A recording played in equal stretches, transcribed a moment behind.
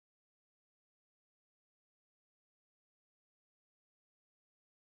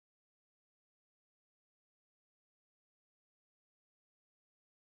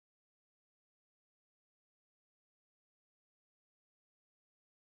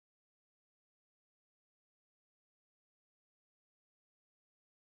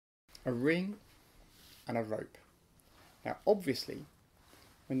a ring and a rope. Now obviously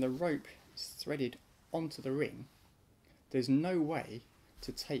when the rope is threaded onto the ring, there's no way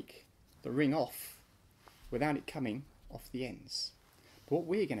to take the ring off without it coming off the ends. But what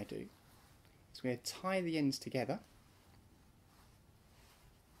we're going to do is we're going to tie the ends together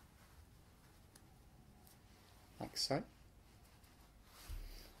like so,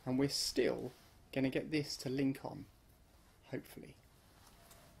 and we're still going to get this to link on, hopefully,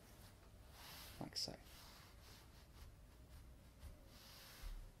 like so.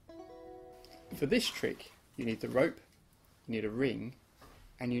 For this trick you need the rope, you need a ring,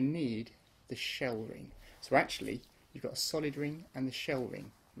 and you need the shell ring. So actually you've got a solid ring and the shell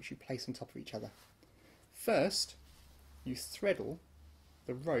ring, which you place on top of each other. First you threadle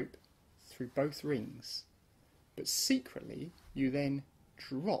the rope through both rings, but secretly you then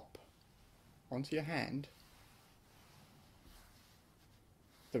drop onto your hand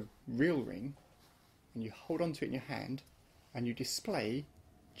the real ring, and you hold onto it in your hand and you display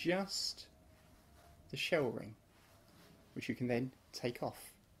just the shell ring, which you can then take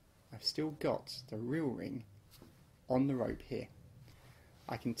off. I've still got the real ring on the rope here.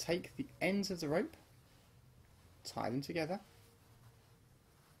 I can take the ends of the rope, tie them together.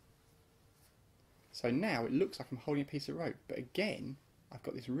 So now it looks like I'm holding a piece of rope, but again I've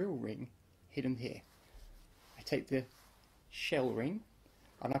got this real ring hidden here. I take the shell ring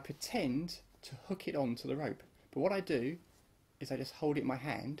and I pretend to hook it onto the rope, but what I do is I just hold it in my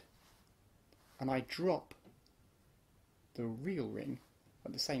hand and I drop the real ring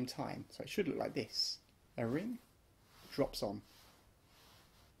at the same time. So it should look like this. A ring drops on,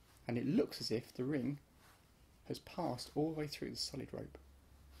 and it looks as if the ring has passed all the way through the solid rope.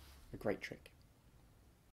 A great trick.